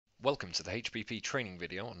Welcome to the HBP training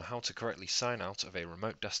video on how to correctly sign out of a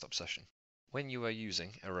remote desktop session. When you are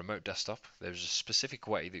using a remote desktop, there is a specific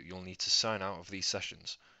way that you'll need to sign out of these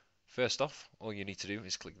sessions. First off, all you need to do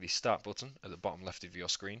is click the Start button at the bottom left of your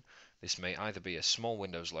screen. This may either be a small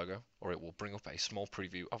Windows logo or it will bring up a small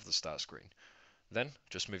preview of the Start screen. Then,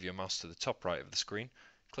 just move your mouse to the top right of the screen,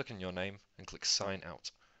 click on your name and click Sign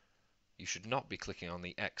Out. You should not be clicking on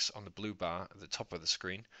the X on the blue bar at the top of the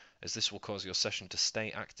screen, as this will cause your session to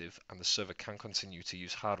stay active and the server can continue to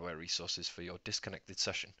use hardware resources for your disconnected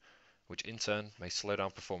session, which in turn may slow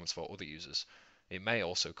down performance for other users. It may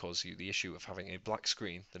also cause you the issue of having a black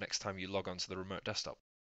screen the next time you log onto the remote desktop.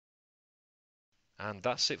 And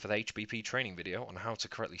that's it for the HBP training video on how to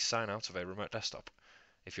correctly sign out of a remote desktop.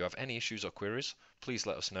 If you have any issues or queries, please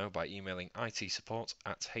let us know by emailing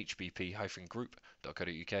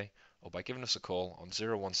itsupport@hbp-group.co.uk or by giving us a call on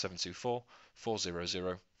 01724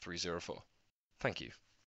 400 304. Thank you.